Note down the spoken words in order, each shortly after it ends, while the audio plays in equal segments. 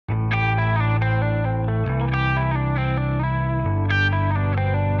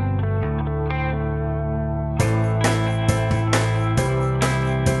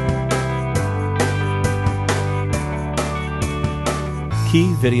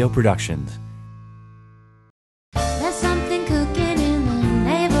Key Video Productions. There's something cooking in the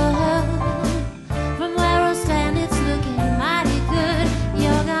neighborhood. From where I stand, it's looking mighty good.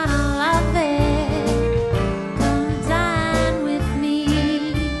 You're gonna love it. Come dine with me.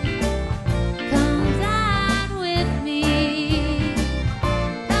 Come dine with me.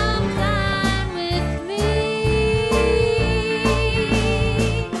 Come dine with me.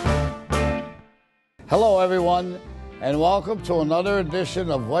 Hello, everyone, and welcome to another edition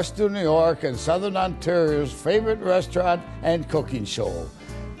of Western New York and Southern Ontario's favorite restaurant and cooking show.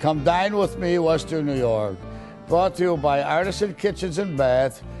 Come dine with me, Western New York. Brought to you by Artisan Kitchens and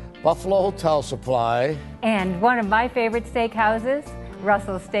Bath, Buffalo Hotel Supply, and one of my favorite steakhouses,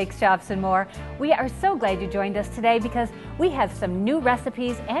 Russell's Steak Shops and More. We are so glad you joined us today because we have some new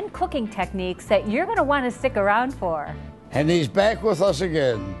recipes and cooking techniques that you're going to want to stick around for. and he's back with us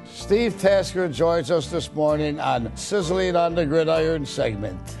again. Steve Tasker joins us this morning on Sizzling on the Gridiron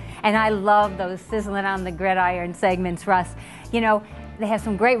segment. And I love those Sizzling on the Gridiron segments, Russ. You know, they have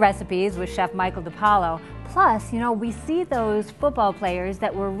some great recipes with Chef Michael DiPaolo. Plus, you know, we see those football players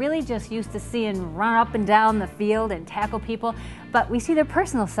that we're really just used to seeing run up and down the field and tackle people, but we see their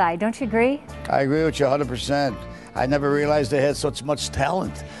personal side, don't you agree? I agree with you 100%. I never realized they had such much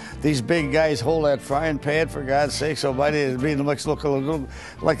talent. These big guys hold that frying pan, for God's sake, somebody is being looks look a little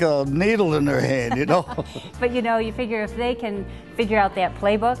like a needle in their hand, you know? But you know, you figure if they can figure out that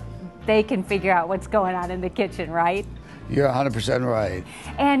playbook, they can figure out what's going on in the kitchen, right? You're 100% right.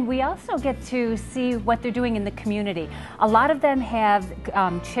 And we also get to see what they're doing in the community. A lot of them have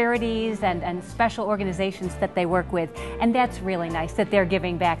charities and special organizations that they work with, and that's really nice that they're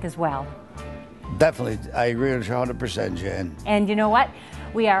giving back as well. Definitely, I agree with you 100%, Jen. And you know what?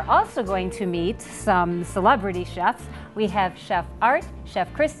 We are also going to meet some celebrity chefs. We have Chef Art,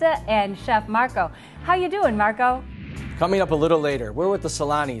 Chef Krista, and Chef Marco. How you doing, Marco? Coming up a little later, we're with the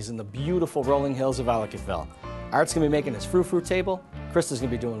Solanis in the beautiful rolling hills of Ellicottville. Art's going to be making his frou-frou table, Krista's going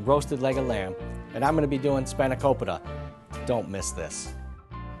to be doing roasted leg of lamb, and I'm going to be doing spanakopita. Don't miss this.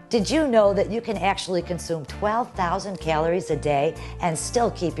 Did you know that you can actually consume 12,000 calories a day and still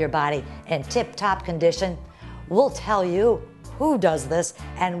keep your body in tip-top condition? We'll tell you who does this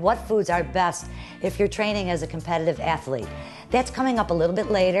and what foods are best if you're training as a competitive athlete. That's coming up a little bit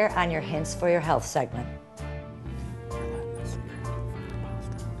later on your Hints for Your Health segment.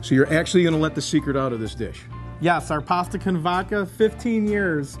 So you're actually going to let the secret out of this dish? Yes, our pasta con vodka, 15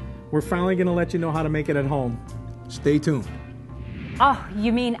 years. We're finally going to let you know how to make it at home. Stay tuned. Oh,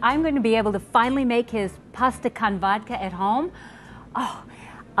 you mean I'm going to be able to finally make his pasta con vodka at home? Oh,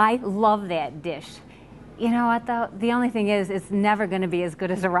 I love that dish. You know what, though? The only thing is, it's never going to be as good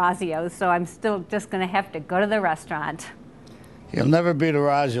as Orazio's, so I'm still just going to have to go to the restaurant. You'll never beat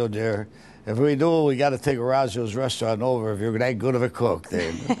Orazio, dear. If we do, we got to take Orazio's restaurant over if you're that good of a cook,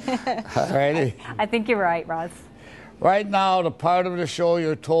 then. All righty? I think you're right, Russ. Right now, the part of the show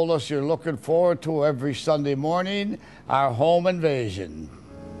you told us you're looking forward to every Sunday morning, our home invasion.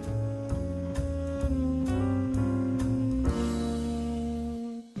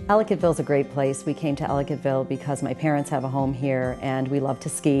 Ellicottville's a great place. We came to Ellicottville because my parents have a home here and we love to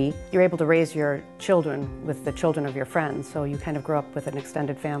ski. You're able to raise your children with the children of your friends, so you kind of grow up with an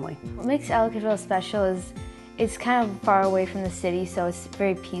extended family. What makes Ellicottville special is it's kind of far away from the city, so it's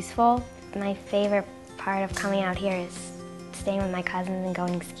very peaceful. My favorite part of coming out here is staying with my cousins and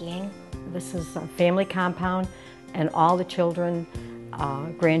going skiing. This is a family compound, and all the children,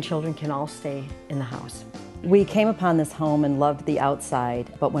 grandchildren can all stay in the house. We came upon this home and loved the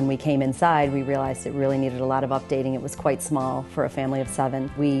outside, but when we came inside, we realized it really needed a lot of updating. It was quite small for a family of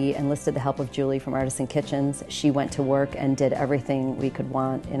 7. We enlisted the help of Julie from Artisan Kitchens. She went to work and did everything we could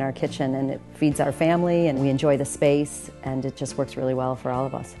want in our kitchen, and it feeds our family, and we enjoy the space, and it just works really well for all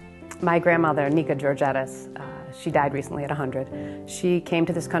of us. My grandmother, Nika Georgettis, she died recently at 100. She came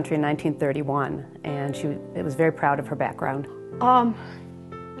to this country in 1931, and she was very proud of her background.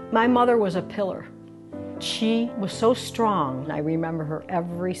 My mother was a pillar. She was so strong. I remember her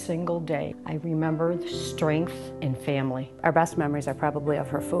every single day. I remember the strength and family. Our best memories are probably of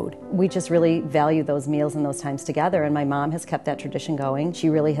her food. We just really value those meals and those times together, and my mom has kept that tradition going. She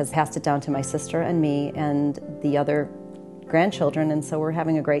really has passed it down to my sister and me and the other grandchildren, and so we're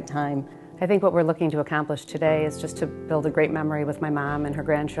having a great time. I think what we're looking to accomplish today is just to build a great memory with my mom and her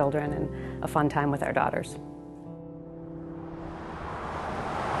grandchildren and a fun time with our daughters.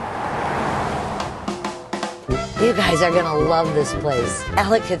 You guys are gonna love this place.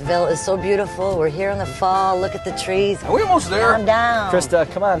 Ellicottville is so beautiful. We're here in the fall. Look at the trees. Are we almost there? Calm down. Krista,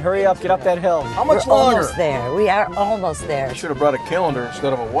 come on, hurry up, get up that hill. How much We're longer? almost there. We are almost there. I should have brought a calendar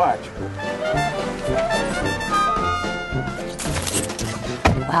instead of a watch.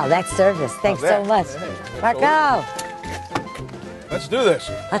 Wow, that's service. Thanks so much. Hey, Marco, let's do this.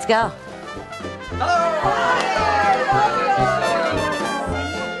 let's go.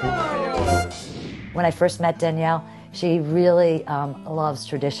 When I first met Danielle, she really loves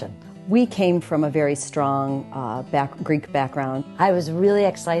tradition. We came from a very strong Greek background. I was really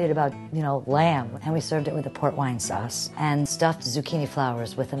excited about, lamb, and we served it with a port wine sauce and stuffed zucchini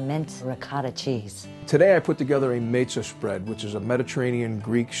flowers with a mint ricotta cheese. Today I put together a mezza spread, which is a Mediterranean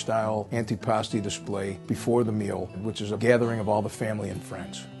Greek-style antipasti display before the meal, which is a gathering of all the family and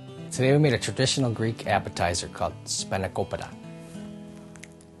friends. Today we made a traditional Greek appetizer called spanakopita.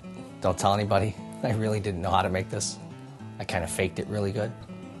 Don't tell anybody. I really didn't know how to make this. I kind of faked it really good.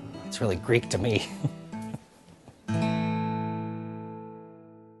 It's really Greek to me.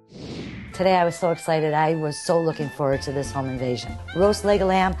 Today I was so excited. I was so looking forward to this home invasion. Roast leg of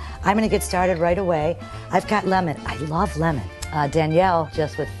lamb. I'm going to get started right away. I've got lemon. I love lemon. Danielle,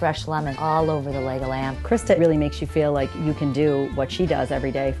 just with fresh lemon all over the leg of lamb. Krista really makes you feel like you can do what she does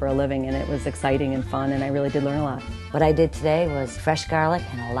every day for a living, and it was exciting and fun, and I really did learn a lot. What I did today was fresh garlic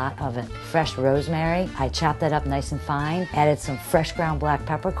and a lot of it. Fresh rosemary. I chopped that up nice and fine. Added some fresh ground black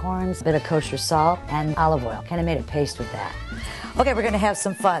peppercorns, a bit of kosher salt, and olive oil. Kind of made a paste with that. Okay, we're going to have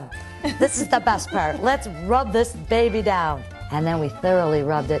some fun. This is the best part. Let's rub this baby down. And then we thoroughly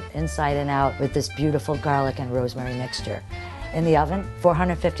rubbed it inside and out with this beautiful garlic and rosemary mixture. In the oven,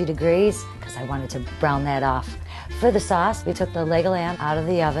 450 degrees, because I wanted to brown that off. For the sauce, we took the leg of lamb out of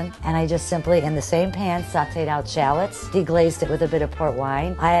the oven, and I just simply, in the same pan, sauteed out shallots, deglazed it with a bit of port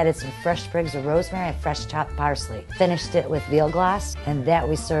wine. I added some fresh sprigs of rosemary and fresh chopped parsley. Finished it with veal glass, and that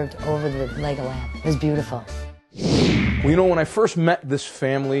we served over the leg of lamb. It was beautiful. Well, when I first met this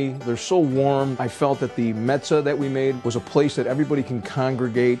family, they're so warm. I felt that the mezza that we made was a place that everybody can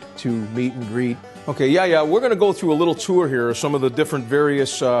congregate to meet and greet. Okay, we're going to go through a little tour here of some of the different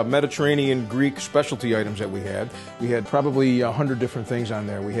various Mediterranean Greek specialty items that we had. We had probably 100 different things on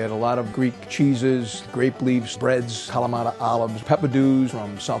there. We had a lot of Greek cheeses, grape leaves, breads, Kalamata olives, peppadews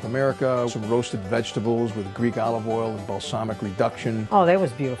from South America, some roasted vegetables with Greek olive oil and balsamic reduction. Oh, that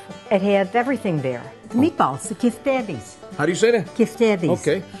was beautiful. It had everything there. Meatballs, kiftadis. How do you say that? Kiftadis.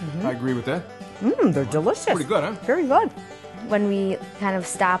 Okay, I agree with that. They're delicious. Pretty good, huh? Very good. When we kind of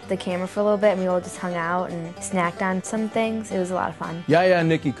stopped the camera for a little bit and we all just hung out and snacked on some things, it was a lot of fun. Yaya and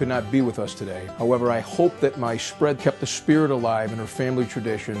Nikki could not be with us today. However, I hope that my spread kept the spirit alive in her family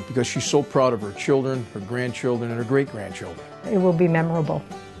tradition because she's so proud of her children, her grandchildren, and her great-grandchildren. It will be memorable.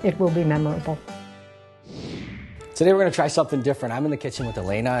 It will be memorable. Today we're going to try something different. I'm in the kitchen with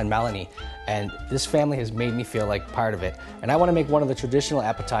Elena and Melanie, and this family has made me feel like part of it. And I want to make one of the traditional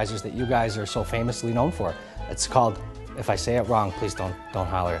appetizers that you guys are so famously known for. It's called, if I say it wrong, please don't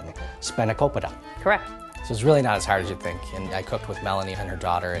holler at me, spanakopita. Correct. So it's really not as hard as you think. And I cooked with Melanie and her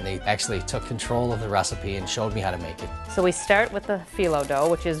daughter, and they actually took control of the recipe and showed me how to make it. So we start with the phyllo dough,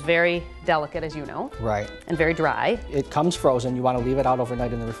 which is very delicate, as you know. Right. And very dry. It comes frozen. You want to leave it out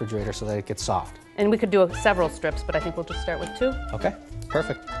overnight in the refrigerator so that it gets soft. And we could do several strips, but I think we'll just start with 2. Okay,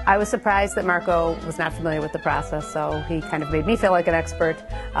 perfect. I was surprised that Marco was not familiar with the process, so he kind of made me feel like an expert,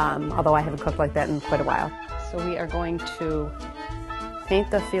 although I haven't cooked like that in quite a while. So we are going to paint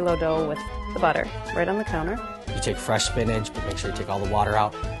the phyllo dough with the butter right on the counter. You take fresh spinach, but make sure you take all the water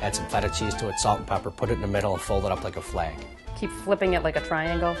out, add some feta cheese to it, salt and pepper, put it in the middle and fold it up like a flag. Keep flipping it like a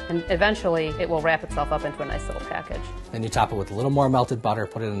triangle, and eventually it will wrap itself up into a nice little package. Then you top it with a little more melted butter,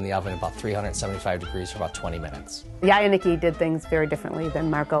 put it in the oven about 375 degrees for about 20 minutes. Yaya Nikki did things very differently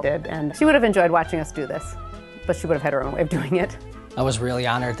than Marco did, and she would have enjoyed watching us do this, but she would have had her own way of doing it. I was really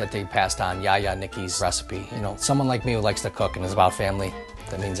honored that they passed on Yaya Nikki's recipe. You know, someone like me who likes to cook and is about family,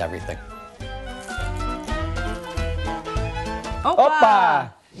 that means everything. Opa!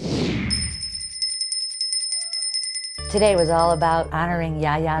 Today was all about honoring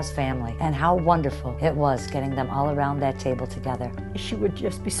Yaya's family and how wonderful it was getting them all around that table together. She would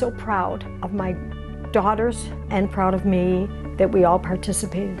just be so proud of my daughters and proud of me that we all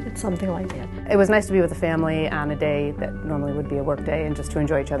participated in something like that. It was nice to be with the family on a day that normally would be a work day and just to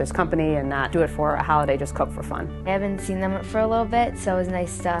enjoy each other's company and not do it for a holiday, just cook for fun. I haven't seen them for a little bit, so it was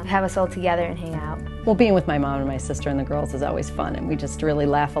nice to have us all together and hang out. Well, being with my mom and my sister and the girls is always fun, and we just really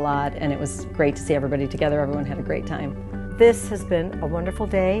laugh a lot, and it was great to see everybody together. Everyone had a great time. This has been a wonderful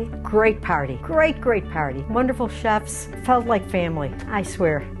day. Great party. Great party. Wonderful chefs. Felt like family. I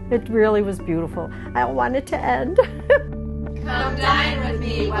swear. It really was beautiful. I don't want it to end. Come dine with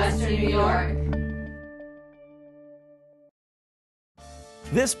me, Western New York.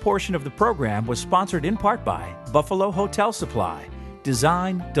 This portion of the program was sponsored in part by Buffalo Hotel Supply.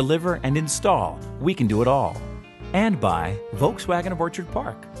 Design, deliver, and install. We can do it all. And by Volkswagen of Orchard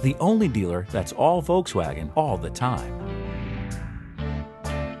Park, the only dealer that's all Volkswagen all the time.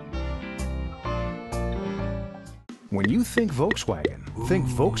 When you think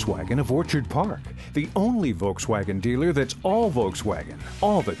Volkswagen of Orchard Park, the only Volkswagen dealer that's all Volkswagen,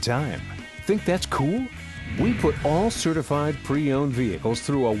 all the time. Think that's cool? We put all certified pre-owned vehicles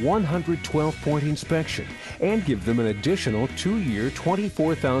through a 112-point inspection and give them an additional 2-year,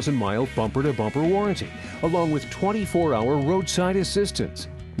 24,000-mile bumper-to-bumper warranty, along with 24-hour roadside assistance.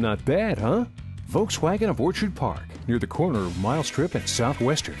 Not bad, huh? Volkswagen of Orchard Park, near the corner of Mile Strip and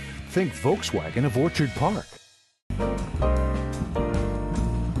Southwestern. Think Volkswagen of Orchard Park.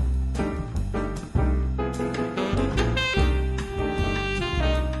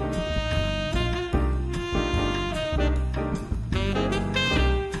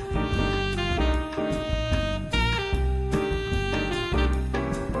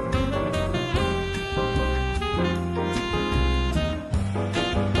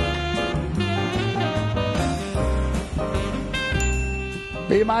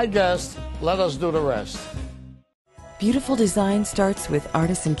 Be my guest. Let us do the rest. Beautiful design starts with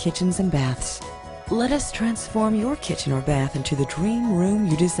Artisan Kitchens and Baths. Let us transform your kitchen or bath into the dream room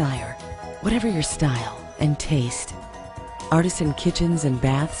you desire, whatever your style and taste. Artisan Kitchens and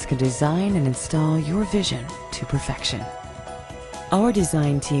Baths can design and install your vision to perfection. Our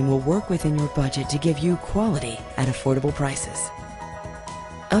design team will work within your budget to give you quality at affordable prices.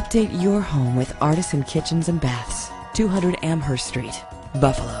 Update your home with Artisan Kitchens and Baths, 200 Amherst Street,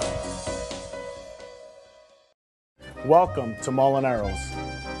 Buffalo. Welcome to Molinaro's.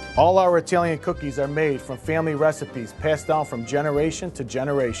 All our Italian cookies are made from family recipes passed down from generation to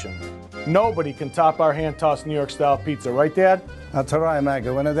generation. Nobody can top our hand-tossed New York-style pizza, right, Dad? That's right, Maggie.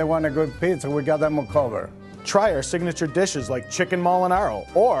 When they want a good pizza, we got them covered. Try our signature dishes like chicken Molinaro,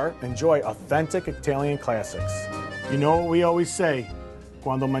 or enjoy authentic Italian classics. You know what we always say?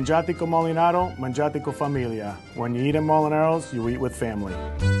 Quando mangiate con Molinaro, mangiate con familia. When you eat at Molinaro's, you eat with family.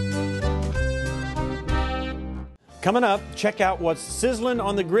 Coming up, check out what's sizzling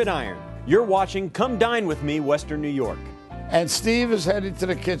on the gridiron. You're watching Come Dine With Me, Western New York. And Steve is heading to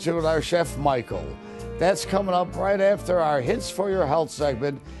the kitchen with our chef, Michael. That's coming up right after our Hits for Your Health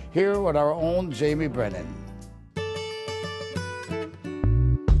segment here with our own Jamie Brennan.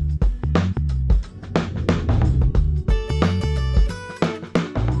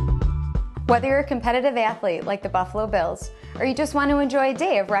 Whether you're a competitive athlete like the Buffalo Bills, or you just want to enjoy a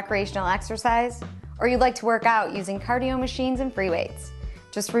day of recreational exercise, or you'd like to work out using cardio machines and free weights,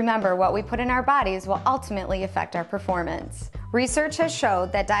 just remember what we put in our bodies will ultimately affect our performance. Research has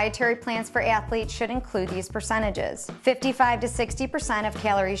showed that dietary plans for athletes should include these percentages. 55 to 60% of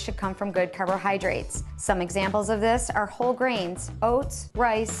calories should come from good carbohydrates. Some examples of this are whole grains, oats,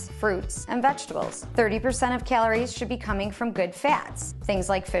 rice, fruits, and vegetables. 30% of calories should be coming from good fats, things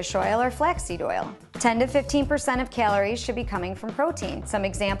like fish oil or flaxseed oil. 10 to 15% of calories should be coming from protein. Some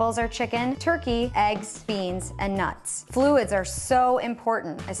examples are chicken, turkey, eggs, beans, and nuts. Fluids are so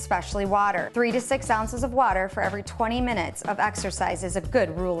important, especially water. 3 to 6 ounces of water for every 20 minutes of exercise is a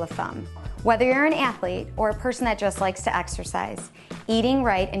good rule of thumb. Whether you're an athlete or a person that just likes to exercise, eating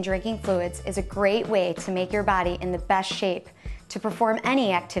right and drinking fluids is a great way to make your body in the best shape to perform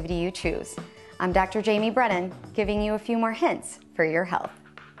any activity you choose. I'm Dr. Jamie Brennan, giving you a few more hints for your health.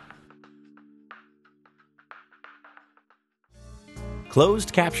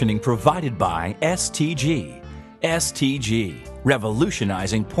 Closed captioning provided by STG. STG,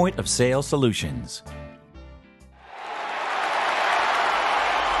 revolutionizing point-of-sale solutions.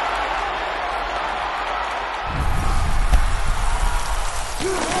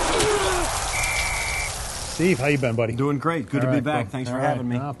 Steve, how you been, buddy? Doing great. Good to be back. Thanks for having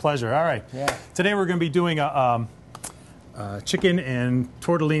me. Pleasure. All right. Yeah. Today we're going to be doing a chicken and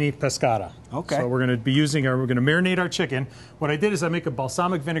tortellini pescata. Okay. So we're going to be using we're going to marinate our chicken. What I did is I make a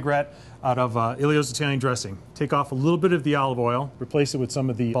balsamic vinaigrette out of Ilio's Italian dressing. Take off a little bit of the olive oil, replace it with some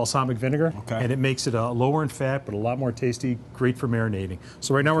of the balsamic vinegar, and it makes it lower in fat but a lot more tasty, great for marinating.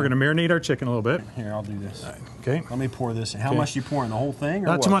 So right now we're going to marinate our chicken a little bit. Here, I'll do this. Okay. Let me pour this in. How much you pouring? The whole thing? Or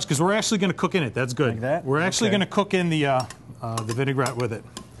Not what? too much, because we're actually going to cook in it. That's good. Like that? We're actually Okay. going to cook in the vinaigrette with it.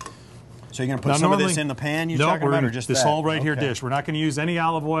 So you're going to put some of this in the pan you're talking about, or just this that? whole right here Okay. dish. We're not going to use any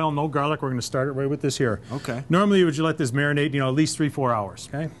olive oil, no garlic. We're going to start it right with this here. Okay. Normally, would you let this marinate, at least 3-4 hours?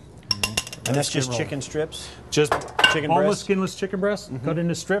 Okay. And that's just chicken strips? Just chicken boneless, breast? skinless chicken breast, cut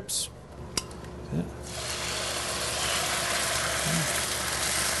into strips.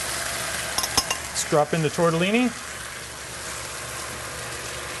 Let's drop in the tortellini.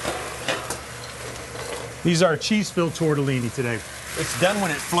 These are cheese-filled tortellini today. It's done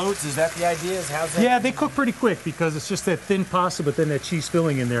when it floats. Is that the idea? How's that? Yeah, they cook pretty quick because it's just that thin pasta, but then that cheese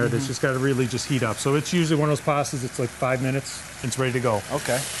filling in there that's just got to really just heat up. So it's usually one of those pastas. It's like 5 minutes. And it's ready to go.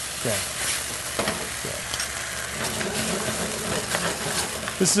 Okay. Okay.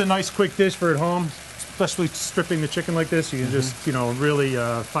 This is a nice quick dish for at home, especially stripping the chicken like this. You can just, you know, really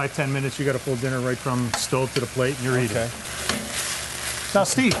 5-10 minutes. You got a full dinner right from stove to the plate, and you're eating. Now,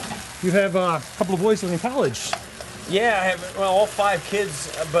 Steve, you have a couple of boys living in college. Yeah, I have, well, all 5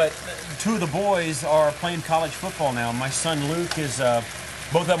 kids, but 2 of the boys are playing college football now. My son Luke is,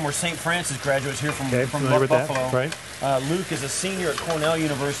 both of them were St. Francis graduates here from Buffalo. That, right. Luke is a senior at Cornell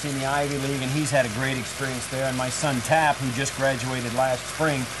University in the Ivy League, and he's had a great experience there. And my son Tap, who just graduated last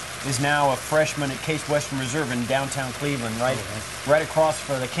spring, is now a freshman at Case Western Reserve in downtown Cleveland, right across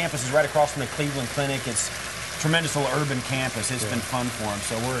from the campus is right across from the Cleveland Clinic. It's tremendous little urban campus. It's been fun for them,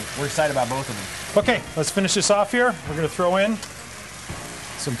 so we're excited about both of them. Okay, let's finish this off here. We're going to throw in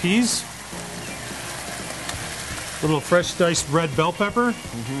some peas, a little fresh diced red bell pepper.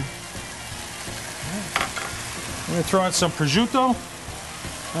 We're going to throw in some prosciutto,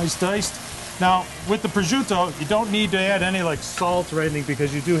 nice diced. Now, with the prosciutto, you don't need to add any like salt or anything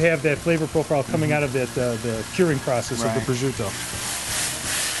because you do have that flavor profile coming out of that the curing process of the prosciutto.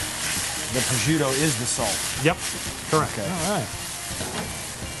 The prosciutto is the salt. Yep, correct. Okay. All right.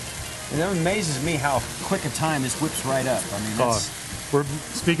 And that amazes me how quick a time this whips right up. I mean, that's... We're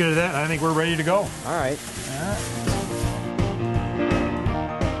speaking of that. I think we're ready to go. All right.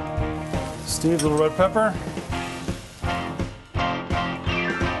 Steve, a little red pepper.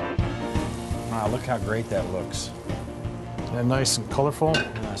 Wow, look how great that looks. And nice and colorful.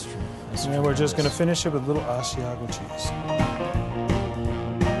 That's true. And we're just going to finish it with a little Asiago cheese.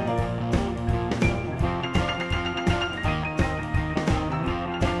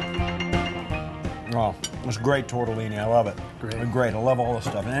 Oh, it's great tortellini. I love it. Great. I love all the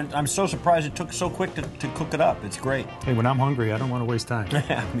stuff. And I'm so surprised it took so quick to cook it up. It's great. Hey, when I'm hungry, I don't want to waste time.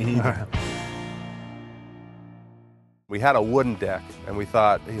 Yeah, me neither. We had a wooden deck, and we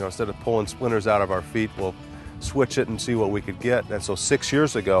thought, you know, instead of pulling splinters out of our feet, we'll switch it and see what we could get. And so 6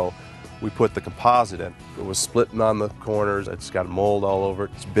 years ago, we put the composite in. It was splitting on the corners. It's got mold all over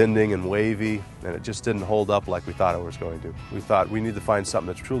it. It's bending and wavy, and it just didn't hold up like we thought it was going to. We thought we need to find something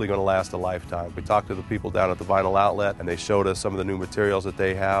that's truly going to last a lifetime. We talked to the people down at the Vinyl Outlet, and they showed us some of the new materials that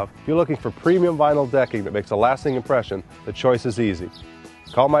they have. If you're looking for premium vinyl decking that makes a lasting impression, the choice is easy.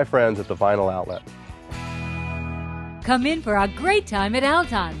 Call my friends at the Vinyl Outlet. Come in for a great time at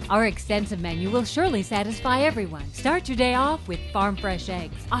Alton's. Our extensive menu will surely satisfy everyone. Start your day off with farm fresh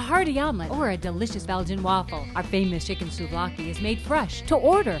eggs, a hearty omelet, or a delicious Belgian waffle. Our famous chicken souvlaki is made fresh to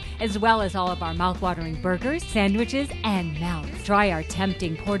order, as well as all of our mouth-watering burgers, sandwiches, and melts. Try our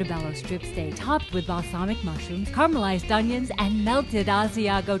tempting portobello strip steak topped with balsamic mushrooms, caramelized onions, and melted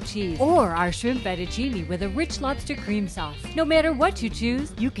Asiago cheese, or our shrimp fettuccine with a rich lobster cream sauce. No matter what you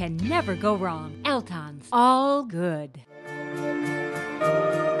choose, you can never go wrong. Alton's, all good.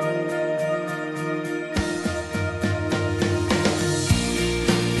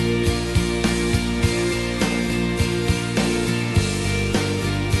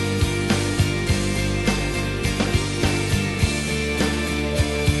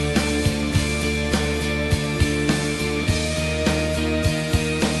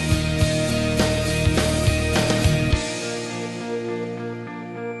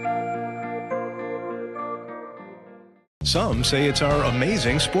 Some say it's our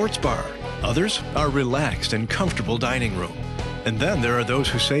amazing sports bar. Others, our relaxed and comfortable dining room. And then there are those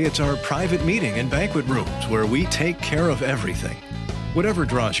who say it's our private meeting and banquet rooms where we take care of everything. Whatever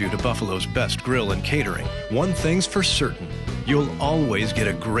draws you to Buffalo's best grill and catering, one thing's for certain, you'll always get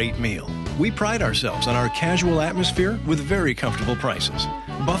a great meal. We pride ourselves on our casual atmosphere with very comfortable prices.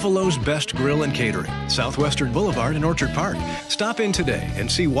 Buffalo's best grill and catering, Southwestern Boulevard in Orchard Park. Stop in today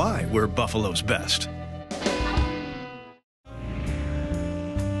and see why we're Buffalo's best.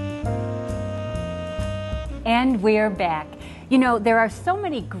 And we're back. You know, there are so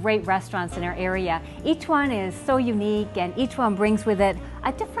many great restaurants in our area. Each one is so unique, and each one brings with it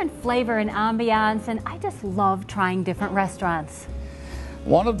a different flavor and ambiance, and I just love trying different restaurants.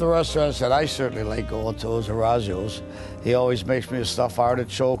 One of the restaurants that I certainly like going to is Orazio's. He always makes me a stuffed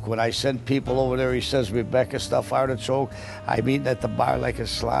artichoke. When I send people over there, he says, Rebecca, stuffed artichoke. I'm eating at the bar like a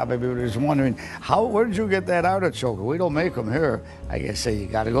slob. Everybody's wondering, where did you get that artichoke? We don't make them here. I guess say you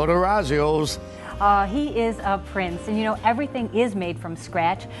got to go to Orazio's. He is a prince, and you know, everything is made from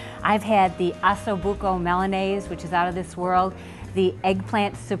scratch. I've had the ossobuco Milanese, which is out of this world, the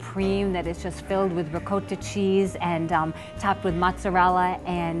eggplant supreme that is just filled with ricotta cheese and topped with mozzarella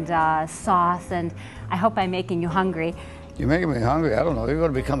and sauce, and I hope I'm making you hungry. You're making me hungry. I don't know. You're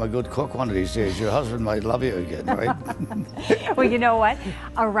going to become a good cook one of these days. Your husband might love you again, right? Well, you know what?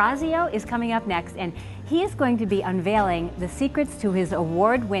 Orazio is coming up next, and he is going to be unveiling the secrets to his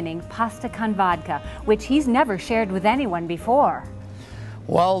award-winning pasta con vodka, which he's never shared with anyone before.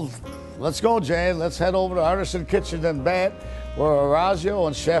 Well, let's go, Jane. Let's head over to Artisan Kitchen and Bat, where Orazio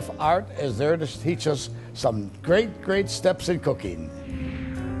and Chef Art is there to teach us some great steps in cooking.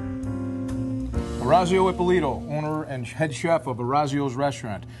 Orazio Ippolito, owner and head chef of Orazio's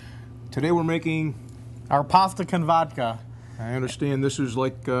Restaurant. Today we're making our pasta con vodka. I understand this is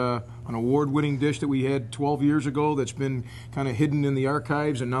like an award-winning dish that we had 12 years ago that's been kind of hidden in the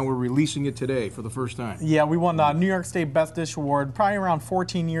archives, and now we're releasing it today for the first time. Yeah, we won the New York State Best Dish Award probably around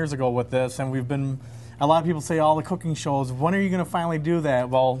 14 years ago with this, and we've been, a lot of people say all the cooking shows, when are you going to finally do that?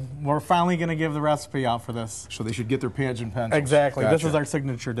 Well, we're finally going to give the recipe out for this. So they should get their pads and pencils. Exactly. Gotcha. This is our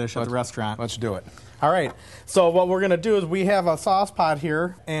signature dish at the restaurant. Let's do it. All right. So what we're going to do is we have a sauce pot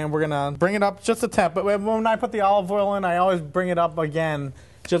here, and we're going to bring it up just a temp. But when I put the olive oil in, I always bring it up again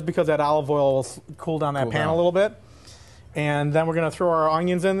just because that olive oil will cool down that pan a little bit. And then we're going to throw our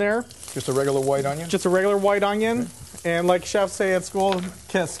onions in there. Just a regular white onion? Just a regular white onion. Okay. And like chefs say at school,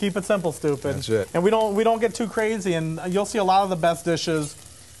 kiss, keep it simple, stupid. That's it. And we don't get too crazy. And you'll see a lot of the best dishes,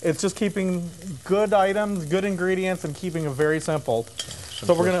 it's just keeping good items, good ingredients, and keeping it very simple.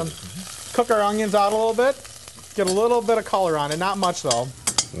 So we're going to cook our onions out a little bit, get a little bit of color on it, not much though.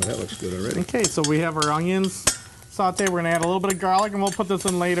 Well, that looks good already. Okay, so we have our onions sauteed. We're going to add a little bit of garlic, and we'll put this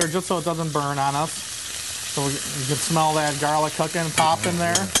in later just so it doesn't burn on us. So you can smell that garlic cooking, pop in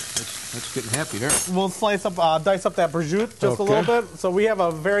there. That's getting happy there. We'll dice up that prosciutto just a little bit. So we have a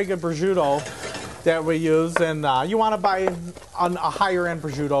very good prosciutto that we use, and you want to buy a higher end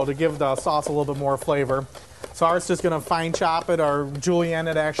prosciutto to give the sauce a little bit more flavor. So Art's just going to fine chop it, or julienne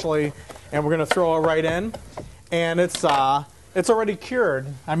it actually, and we're going to throw it right in. And it's already cured.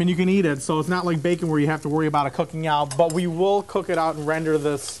 I mean, you can eat it, so it's not like bacon where you have to worry about it cooking out, but we will cook it out and render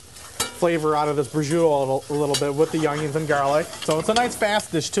this flavor out of this prosciutto a little bit with the onions and garlic. So it's a nice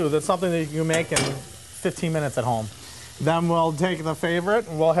fast dish too. That's something that you can make in 15 minutes at home. Then we'll take the favorite,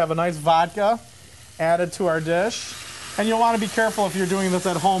 and we'll have a nice vodka added to our dish. And you'll want to be careful if you're doing this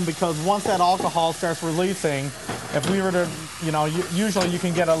at home, because once that alcohol starts releasing, if we were to, usually you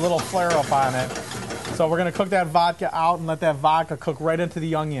can get a little flare up on it. So we're going to cook that vodka out and let that vodka cook right into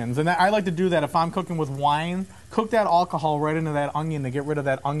the onions. And I like to do that if I'm cooking with wine, cook that alcohol right into that onion to get rid of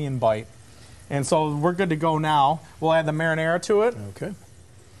that onion bite. And so we're good to go now. We'll add the marinara to it. Okay.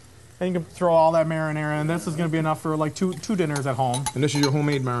 And you can throw all that marinara in. This is going to be enough for like two dinners at home. And this is your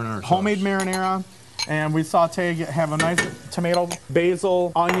homemade marinara sauce. Homemade marinara. And we saute, have a nice tomato,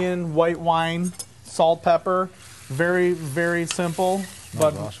 basil, onion, white wine, salt, pepper. Very, very simple,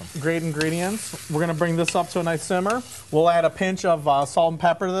 but awesome. Great ingredients. We're going to bring this up to a nice simmer. We'll add a pinch of salt and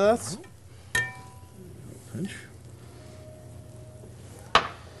pepper to this. Pinch.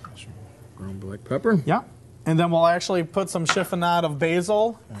 Some ground black pepper. Yeah. And then we'll actually put some chiffonade of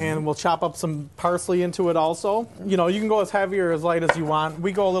basil, and we'll chop up some parsley into it also. You can go as heavy or as light as you want.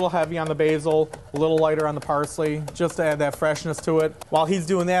 We go a little heavy on the basil, a little lighter on the parsley, just to add that freshness to it. While he's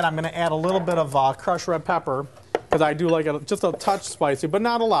doing that, I'm going to add a little bit of crushed red pepper, because I do like it just a touch spicy, but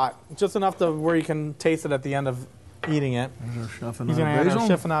not a lot. Just enough to where you can taste it at the end of eating it. He's going to add our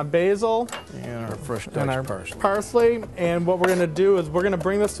chiffonade basil. And our fresh diced parsley. And what we're going to do is we're going to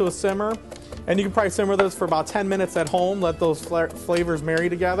bring this to a simmer. And you can probably simmer this for about 10 minutes at home, let those flavors marry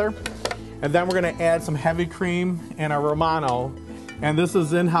together. And then we're going to add some heavy cream and our Romano. And this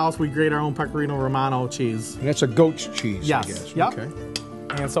is in-house. We grate our own Pecorino Romano cheese. And that's a goat's cheese, yes. I guess. Yep.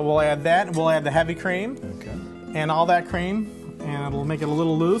 Okay. And so we'll add that, and we'll add the heavy cream. Okay. And all that cream, and it'll make it a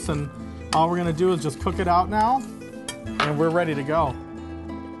little loose. And all we're going to do is just cook it out now, and we're ready to go.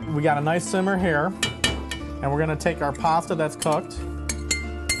 We got a nice simmer here, and we're going to take our pasta that's cooked,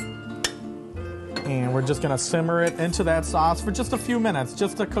 and we're just going to simmer it into that sauce for just a few minutes,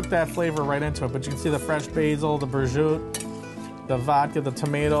 just to cook that flavor right into it. But you can see the fresh basil, the prosciutto, the vodka, the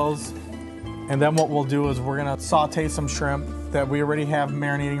tomatoes. And then what we'll do is we're going to saute some shrimp that we already have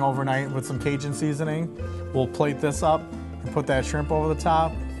marinating overnight with some Cajun seasoning. We'll plate this up and put that shrimp over the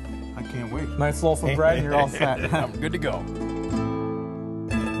top. I can't wait. Nice loaf of bread and you're all set. I'm good to go.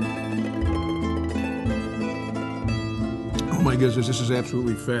 Oh my goodness, this is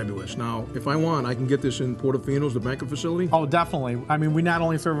absolutely fabulous. Now, if I want, I can get this in Portofino's, the banquet facility? Oh, definitely. I mean, we not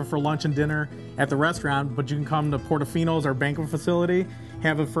only serve it for lunch and dinner at the restaurant, but you can come to Portofino's, our banquet facility,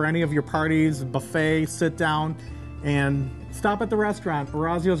 have it for any of your parties, buffet, sit down, and stop at the restaurant,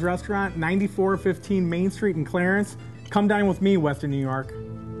 Orazio's Restaurant, 9415 Main Street in Clarence. Come dine with me, Western New York.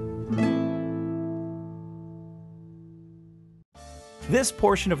 This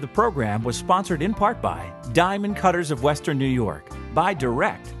portion of the program was sponsored in part by Diamond Cutters of Western New York. Buy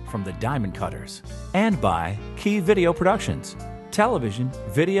direct from the Diamond Cutters. And by Key Video Productions. Television,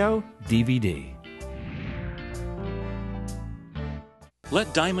 video, DVD.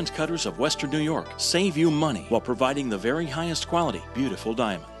 Let Diamond Cutters of Western New York save you money while providing the very highest quality, beautiful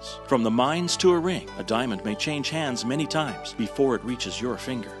diamonds. From the mines to a ring, a diamond may change hands many times before it reaches your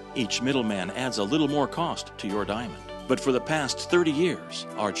finger. Each middleman adds a little more cost to your diamond. But for the past 30 years,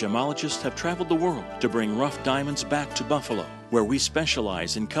 our gemologists have traveled the world to bring rough diamonds back to Buffalo, where we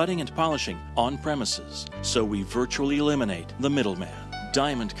specialize in cutting and polishing on premises, so we virtually eliminate the middleman.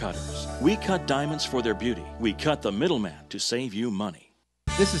 Diamond Cutters. We cut diamonds for their beauty. We cut the middleman to save you money.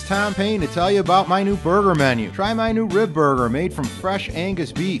 This is Tom Payne to tell you about my new burger menu. Try my new rib burger made from fresh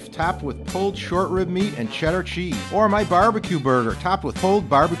Angus beef, topped with pulled short rib meat and cheddar cheese. Or my barbecue burger, topped with pulled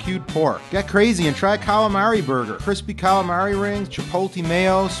barbecued pork. Get crazy and try calamari burger. Crispy calamari rings, chipotle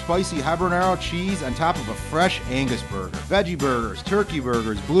mayo, spicy habanero cheese on top of a fresh Angus burger. Veggie burgers, turkey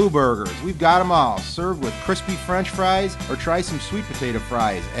burgers, blue burgers. We've got them all. Served with crispy French fries or try some sweet potato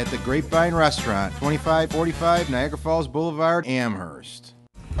fries at the Grapevine Restaurant, 2545 Niagara Falls Boulevard, Amherst.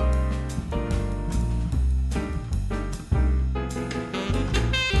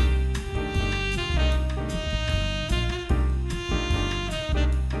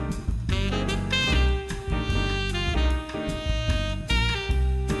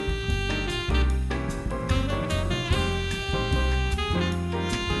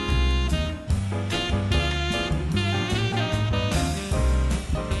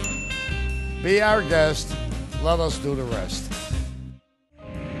 Be our guest. Let us do the rest.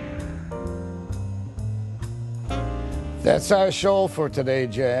 That's our show for today,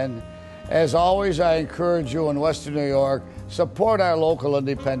 Jen. As always, I encourage you in Western New York, support our local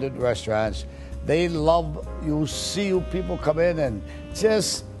independent restaurants. They love you, see you people come in and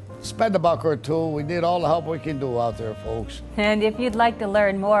just spend a buck or two. We need all the help we can do out there, folks. And if you'd like to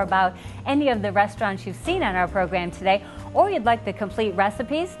learn more about any of the restaurants you've seen on our program today, or you'd like the complete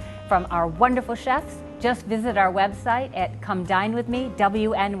recipes from our wonderful chefs, just visit our website at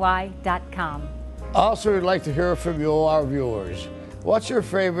comedinewithme.wny.com. Also, we'd like to hear from you, our viewers. What's your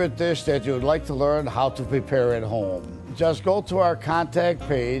favorite dish that you would like to learn how to prepare at home? Just go to our contact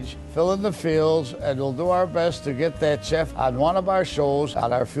page, fill in the fields, and we'll do our best to get that chef on one of our shows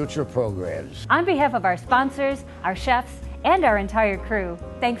on our future programs. On behalf of our sponsors, our chefs, and our entire crew,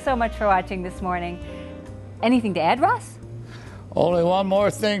 thanks so much for watching this morning. Anything to add, Russ? Only one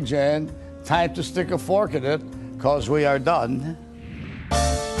more thing, Jen. Time to stick a fork in it, because we are done.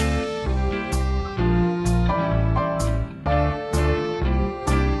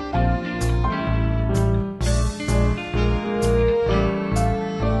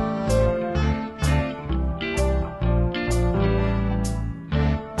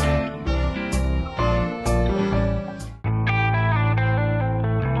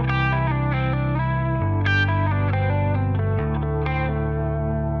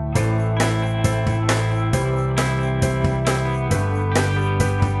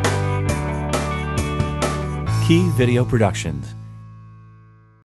 Key Video Productions.